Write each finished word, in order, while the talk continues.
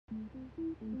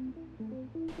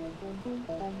Hey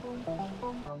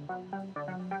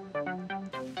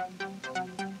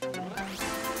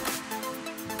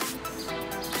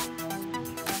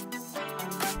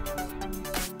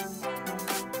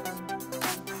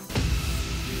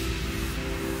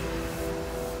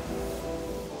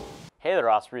there,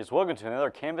 Ospreys. Welcome to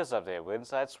another campus update with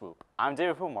Inside Swoop. I'm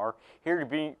David Pumar, here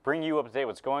to bring you up to date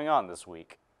what's going on this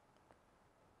week.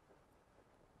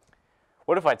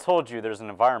 What if I told you there's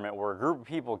an environment where a group of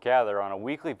people gather on a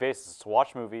weekly basis to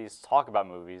watch movies, talk about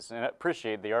movies, and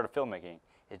appreciate the art of filmmaking?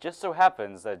 It just so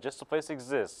happens that just a place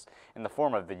exists in the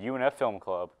form of the UNF Film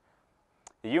Club.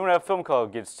 The UNF Film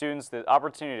Club gives students the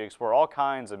opportunity to explore all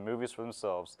kinds of movies for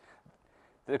themselves.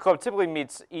 The club typically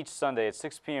meets each Sunday at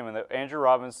 6 p.m. in the Andrew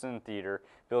Robinson Theater,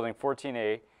 Building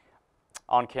 14A,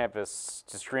 on campus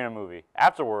to screen a movie.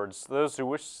 Afterwards, those who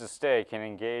wish to stay can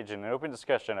engage in an open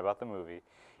discussion about the movie.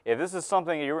 If this is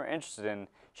something you're interested in,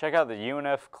 check out the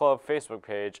UNF Club Facebook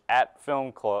page at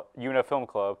UNF Film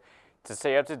Club to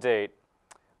stay up to date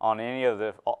on any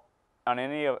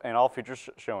and all future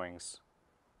showings.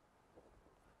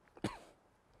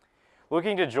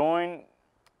 Looking to join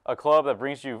a club that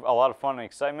brings you a lot of fun and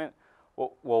excitement?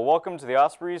 Well, welcome to the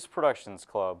Ospreys Productions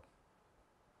Club.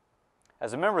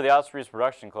 As a member of the Ospreys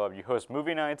Production Club, you host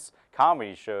movie nights,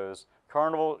 comedy shows,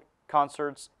 carnival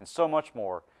concerts, and so much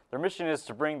more. Their mission is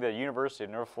to bring the University of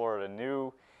North Florida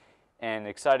new and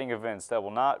exciting events that will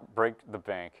not break the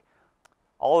bank.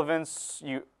 All events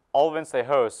they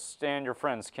host and your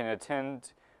friends can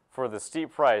attend for the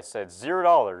steep price at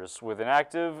 $0 with an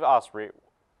active Osprey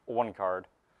One card.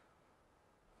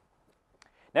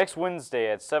 Next Wednesday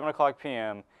at 7 o'clock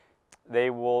p.m., they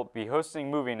will be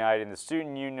hosting movie night in the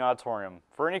Student Union Auditorium.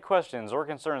 For any questions or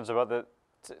concerns about the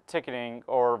ticketing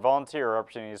or volunteer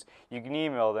opportunities, you can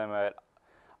email them at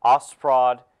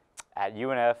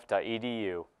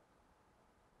osprod@unf.edu.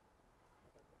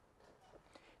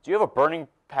 Do you have a burning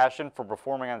passion for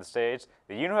performing on the stage?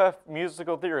 The UNF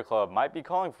Musical Theater Club might be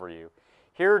calling for you.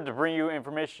 Here to bring you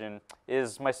information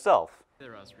is myself. Hey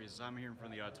there, Ospreys. I'm here in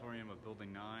front of the auditorium of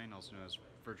Building 9, also known as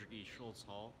Frederick E. Schultz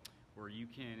Hall, where you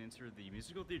can enter the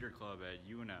Musical Theater Club at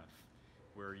UNF,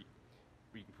 where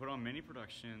we can put on many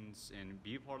productions and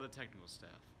be a part of the technical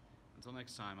staff. Until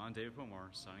next time, I'm David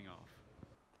Pomar, signing off.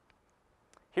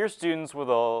 Here, students with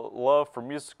a love for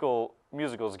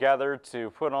musicals gather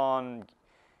to put on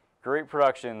great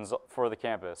productions for the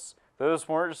campus. Those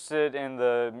more interested in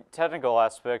the technical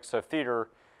aspects of theater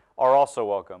are also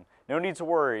welcome. No need to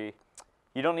worry.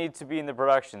 You don't need to be in the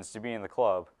productions to be in the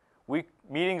club.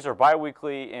 Meetings are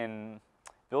bi-weekly in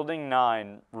Building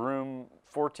 9, room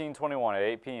 1421 at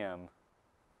 8 p.m.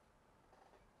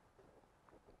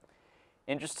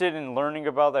 Interested in learning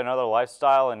about another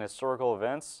lifestyle and historical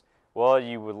events? Well,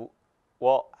 you would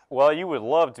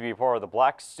love to be part of the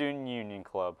Black Student Union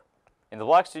Club. In the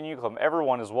Black Student Union Club,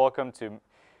 everyone is welcome, no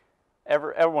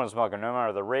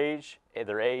matter their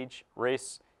age,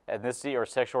 race, ethnicity, or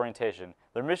sexual orientation.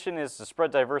 Their mission is to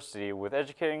spread diversity with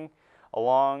educating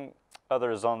along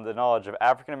others on the knowledge of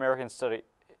African American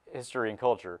history and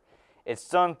culture. It's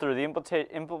done through the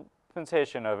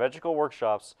implementation of educational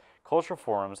workshops, cultural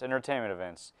forums, entertainment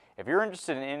events. If you're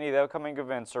interested in any of the upcoming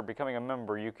events or becoming a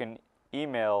member, you can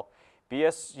email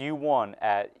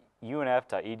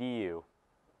bsu1@unf.edu.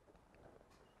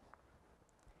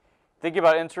 Thinking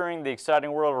about entering the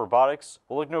exciting world of robotics?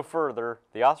 Well, look no further.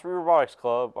 The Osprey Robotics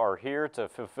Club are here to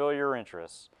fulfill your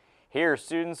interests. Here,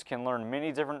 students can learn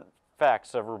many different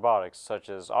facts of robotics, such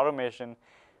as automation,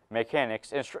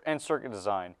 mechanics, and circuit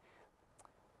design.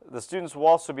 The students will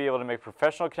also be able to make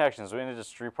professional connections with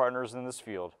industry partners in this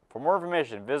field. For more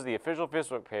information, visit the official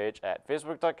Facebook page at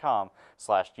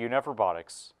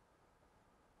facebook.com/UNFRobotics.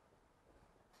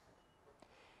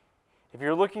 If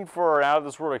you're looking for an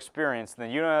out-of-this-world experience,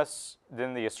 then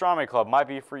the Astronomy Club might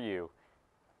be for you.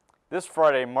 This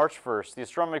Friday, March 1st, the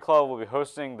Astronomy Club will be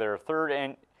hosting their third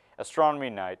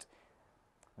Astronomy Night.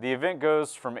 The event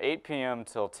goes from 8 p.m.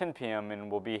 till 10 p.m.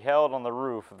 and will be held on the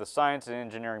roof of the Science and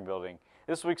Engineering Building.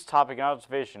 This week's topic and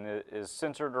observation is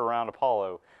centered around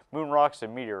Apollo, moon rocks,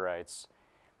 and meteorites.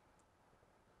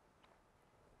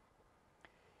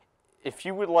 If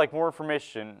you would like more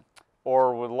information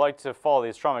or would like to follow the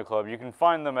Astronomy Club, you can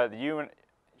find them on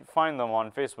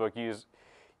Facebook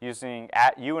using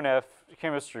 @UNF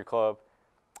Chemistry Club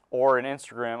or on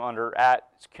Instagram under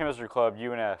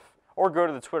 @ChemistryClubUNF, or go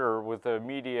to the Twitter with the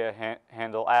media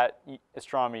handle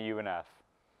 @AstronomyUNF.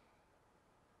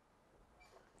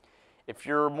 If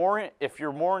you're more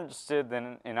interested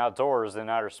in outdoors than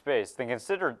outer space, then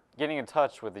consider getting in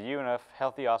touch with the UNF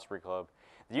Healthy Osprey Club.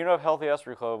 The UNF Healthy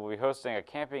Osprey Club will be hosting a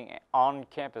camping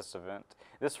on-campus event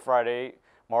this Friday,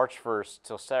 March 1st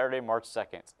till Saturday, March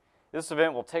 2nd. This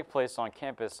event will take place on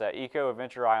campus at Eco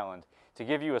Adventure Island. To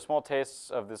give you a small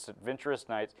taste of this adventurous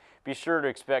night, be sure to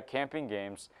expect camping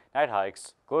games, night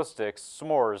hikes, glow sticks,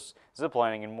 s'mores,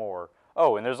 ziplining, and more.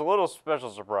 Oh, and there's a little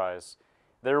special surprise.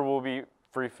 There will be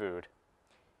free food.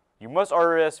 You must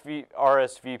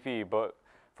RSVP, but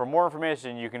for more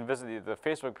information, you can visit the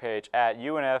Facebook page at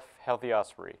UNF Healthy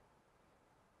Osprey.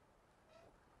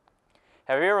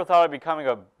 Have you ever thought of becoming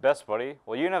a Best Buddy?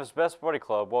 Well, UNF's Best Buddy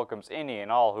Club welcomes any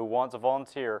and all who want to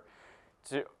volunteer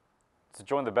to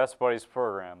join the Best Buddies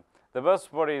program. The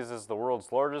Best Buddies is the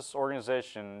world's largest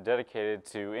organization dedicated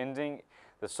to ending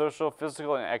the social,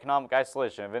 physical, and economic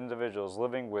isolation of individuals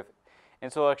living with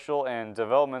intellectual and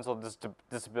developmental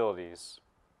disabilities.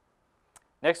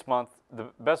 Next month, the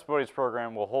Best Buddies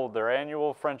program will hold their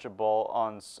annual Friendship Ball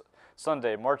on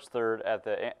Sunday, March 3rd at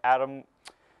the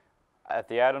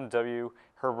Adam W.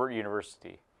 Herbert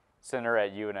University Center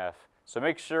at UNF. So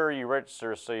make sure you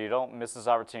register so you don't miss this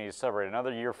opportunity to celebrate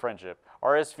another year of friendship.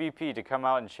 RSVP to come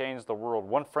out and change the world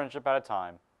one friendship at a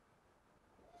time.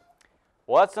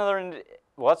 Well, that's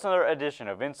another edition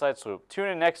of Inside Swoop. Tune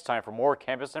in next time for more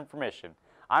campus information.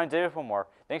 I'm David Pomar.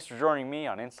 Thanks for joining me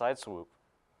on Inside Swoop.